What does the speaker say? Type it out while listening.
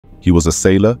He was a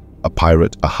sailor, a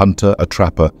pirate, a hunter, a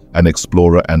trapper, an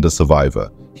explorer, and a survivor.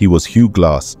 He was Hugh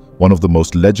Glass, one of the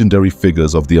most legendary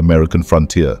figures of the American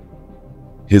frontier.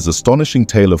 His astonishing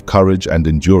tale of courage and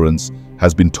endurance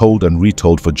has been told and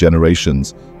retold for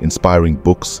generations, inspiring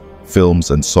books, films,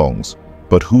 and songs.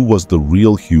 But who was the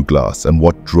real Hugh Glass, and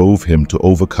what drove him to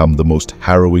overcome the most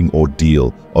harrowing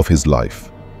ordeal of his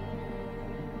life?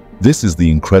 This is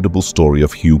the incredible story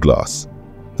of Hugh Glass,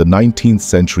 the 19th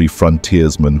century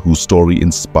frontiersman whose story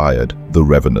inspired the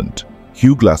Revenant.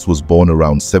 Hugh Glass was born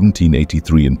around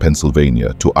 1783 in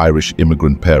Pennsylvania to Irish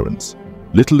immigrant parents.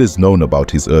 Little is known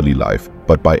about his early life,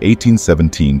 but by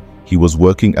 1817 he was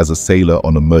working as a sailor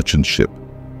on a merchant ship.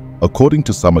 According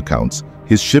to some accounts,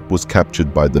 his ship was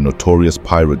captured by the notorious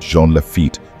pirate Jean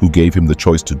Lafitte, who gave him the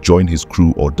choice to join his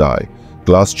crew or die.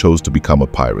 Glass chose to become a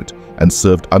pirate and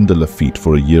served under Lafitte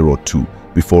for a year or two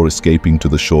before escaping to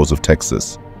the shores of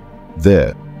Texas.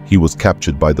 There, he was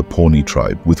captured by the Pawnee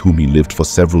tribe, with whom he lived for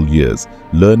several years,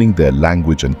 learning their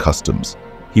language and customs.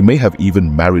 He may have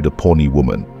even married a Pawnee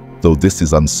woman, though this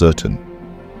is uncertain.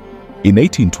 In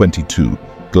 1822,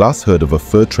 Glass heard of a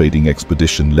fur trading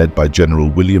expedition led by General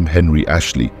William Henry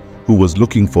Ashley, who was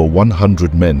looking for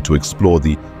 100 men to explore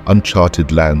the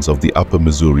uncharted lands of the upper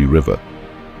Missouri River.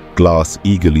 Glass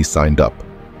eagerly signed up,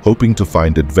 hoping to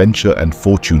find adventure and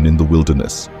fortune in the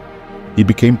wilderness. He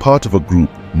became part of a group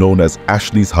known as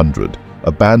Ashley's 100,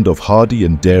 a band of hardy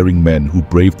and daring men who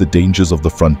braved the dangers of the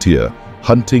frontier,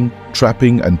 hunting,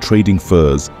 trapping, and trading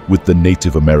furs with the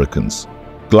Native Americans.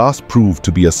 Glass proved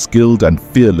to be a skilled and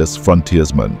fearless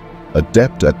frontiersman,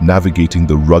 adept at navigating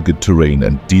the rugged terrain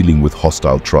and dealing with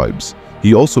hostile tribes.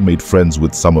 He also made friends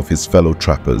with some of his fellow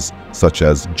trappers, such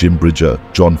as Jim Bridger,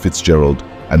 John Fitzgerald,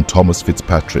 and Thomas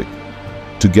Fitzpatrick.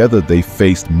 Together they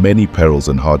faced many perils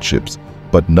and hardships,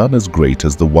 but none as great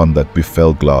as the one that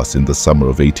befell Glass in the summer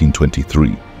of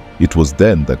 1823. It was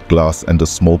then that Glass and a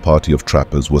small party of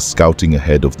trappers were scouting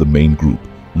ahead of the main group,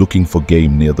 looking for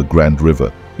game near the Grand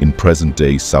River in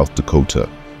present-day South Dakota.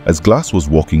 As Glass was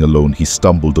walking alone, he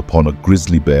stumbled upon a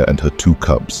grizzly bear and her 2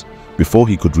 cubs. Before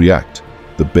he could react,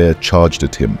 the bear charged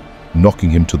at him, knocking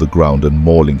him to the ground and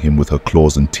mauling him with her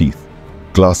claws and teeth.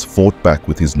 Glass fought back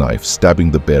with his knife,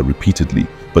 stabbing the bear repeatedly,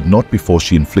 but not before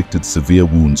she inflicted severe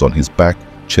wounds on his back,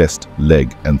 chest,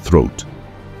 leg, and throat.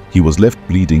 He was left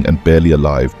bleeding and barely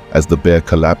alive as the bear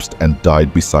collapsed and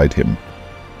died beside him.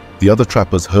 The other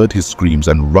trappers heard his screams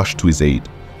and rushed to his aid.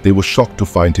 They were shocked to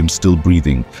find him still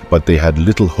breathing, but they had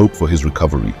little hope for his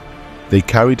recovery. They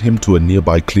carried him to a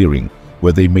nearby clearing,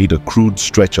 where they made a crude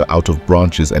stretcher out of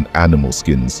branches and animal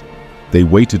skins. They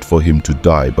waited for him to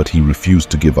die, but he refused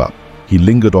to give up. He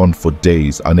lingered on for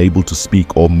days, unable to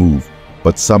speak or move,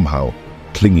 but somehow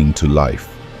clinging to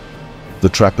life. The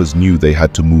trappers knew they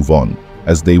had to move on,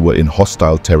 as they were in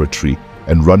hostile territory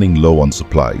and running low on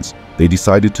supplies. They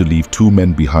decided to leave 2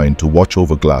 men behind to watch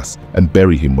over Glass and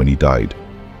bury him when he died.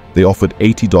 They offered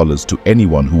 $80 to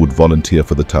anyone who would volunteer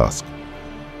for the task.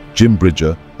 Jim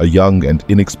Bridger, a young and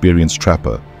inexperienced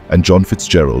trapper, and John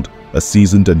Fitzgerald, a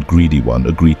seasoned and greedy one,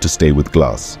 agreed to stay with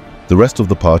Glass. The rest of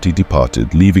the party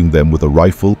departed, leaving them with a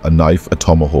rifle, a knife, a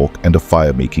tomahawk, and a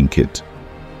fire-making kit.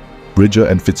 Bridger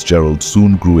and Fitzgerald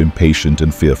soon grew impatient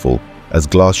and fearful, as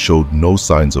Glass showed no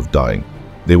signs of dying.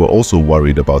 They were also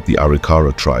worried about the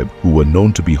Arikara tribe, who were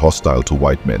known to be hostile to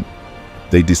white men.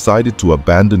 They decided to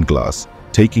abandon Glass,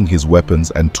 taking his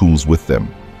weapons and tools with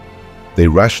them. They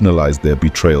rationalized their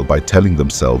betrayal by telling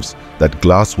themselves that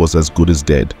Glass was as good as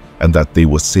dead and that they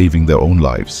were saving their own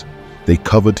lives. They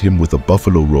covered him with a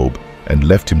buffalo robe and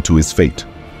left him to his fate.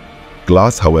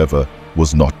 Glass, however,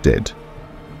 was not dead.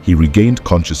 He regained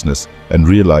consciousness and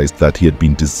realized that he had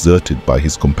been deserted by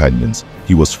his companions.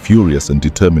 He was furious and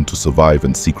determined to survive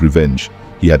and seek revenge.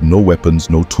 He had no weapons,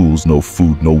 no tools, no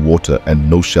food, no water, and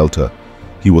no shelter.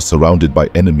 He was surrounded by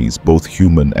enemies, both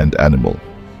human and animal.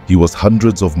 He was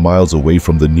hundreds of miles away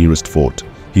from the nearest fort.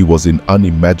 He was in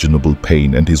unimaginable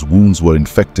pain, and his wounds were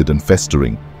infected and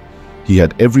festering. He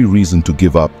had every reason to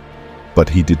give up, but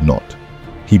he did not.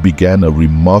 He began a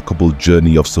remarkable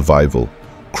journey of survival,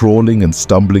 crawling and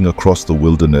stumbling across the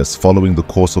wilderness, following the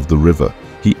course of the river.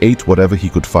 He ate whatever he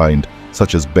could find,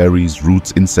 such as berries,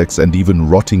 roots, insects, and even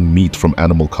rotting meat from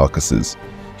animal carcasses.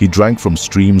 He drank from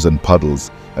streams and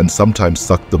puddles, and sometimes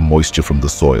sucked the moisture from the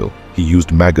soil. He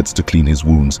used maggots to clean his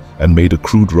wounds and made a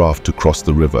crude raft to cross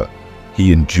the river.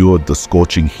 He endured the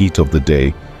scorching heat of the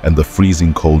day and the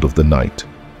freezing cold of the night.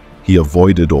 He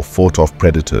avoided or fought off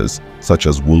predators, such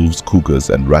as wolves,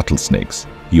 cougars, and rattlesnakes.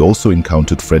 He also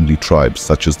encountered friendly tribes,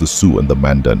 such as the Sioux and the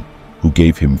Mandan, who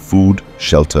gave him food,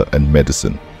 shelter, and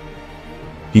medicine.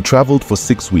 He traveled for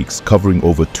 6 weeks, covering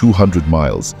over 200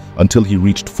 miles, until he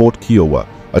reached Fort Kiowa,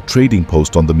 a trading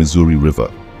post on the Missouri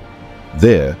River.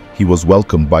 There, he was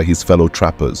welcomed by his fellow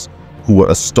trappers, who were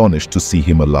astonished to see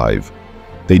him alive.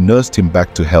 They nursed him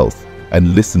back to health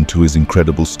and listened to his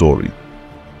incredible story.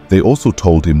 They also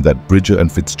told him that Bridger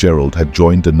and Fitzgerald had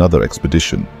joined another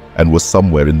expedition and were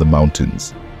somewhere in the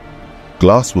mountains.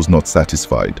 Glass was not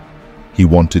satisfied. He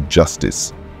wanted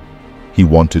justice. He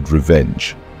wanted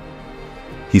revenge.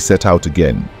 He set out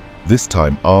again, this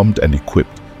time armed and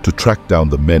equipped, to track down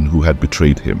the men who had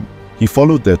betrayed him. He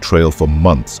followed their trail for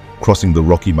months, crossing the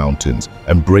Rocky Mountains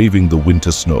and braving the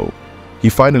winter snow. He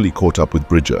finally caught up with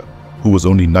Bridger, who was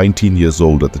only 19 years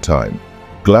old at the time.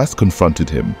 Glass confronted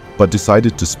him, but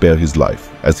decided to spare his life,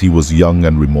 as he was young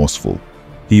and remorseful.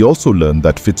 He also learned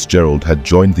that Fitzgerald had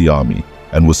joined the army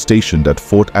and was stationed at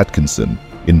Fort Atkinson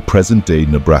in present-day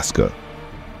Nebraska.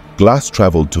 Glass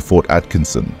traveled to Fort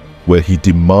Atkinson, where he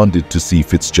demanded to see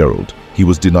Fitzgerald. He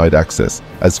was denied access,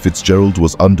 as Fitzgerald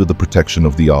was under the protection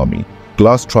of the army.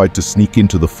 Glass tried to sneak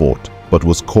into the fort, but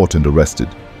was caught and arrested.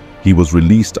 He was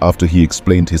released after he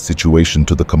explained his situation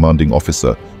to the commanding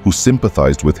officer, who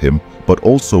sympathized with him, but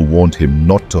also warned him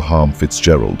not to harm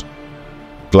Fitzgerald.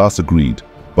 Glass agreed,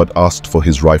 but asked for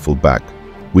his rifle back,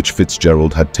 which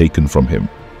Fitzgerald had taken from him.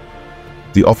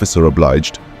 The officer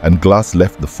obliged, and Glass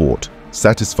left the fort,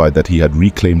 satisfied that he had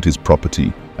reclaimed his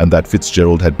property and that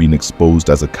Fitzgerald had been exposed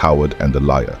as a coward and a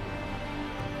liar.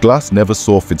 Glass never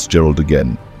saw Fitzgerald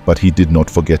again, but he did not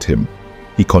forget him.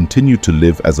 He continued to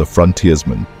live as a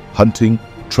frontiersman, hunting,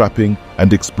 trapping,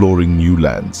 and exploring new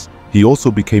lands. He also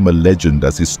became a legend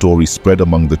as his story spread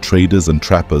among the traders and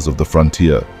trappers of the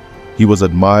frontier. He was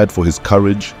admired for his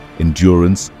courage,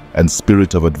 endurance, and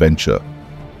spirit of adventure.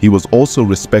 He was also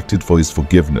respected for his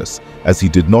forgiveness, as he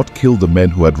did not kill the men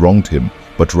who had wronged him,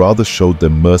 but rather showed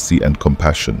them mercy and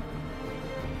compassion.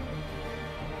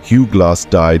 Hugh Glass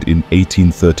died in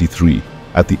 1833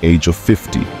 at the age of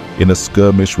 50 in a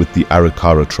skirmish with the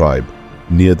Arikara tribe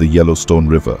near the Yellowstone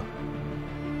River.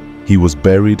 He was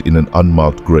buried in an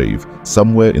unmarked grave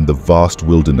somewhere in the vast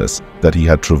wilderness that he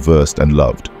had traversed and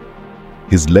loved.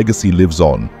 His legacy lives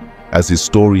on, as his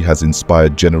story has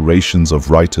inspired generations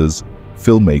of writers,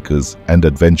 filmmakers, and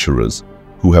adventurers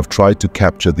who have tried to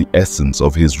capture the essence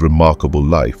of his remarkable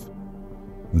life.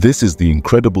 This is the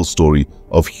incredible story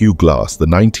of Hugh Glass, the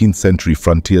 19th century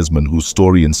frontiersman whose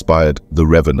story inspired The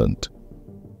Revenant.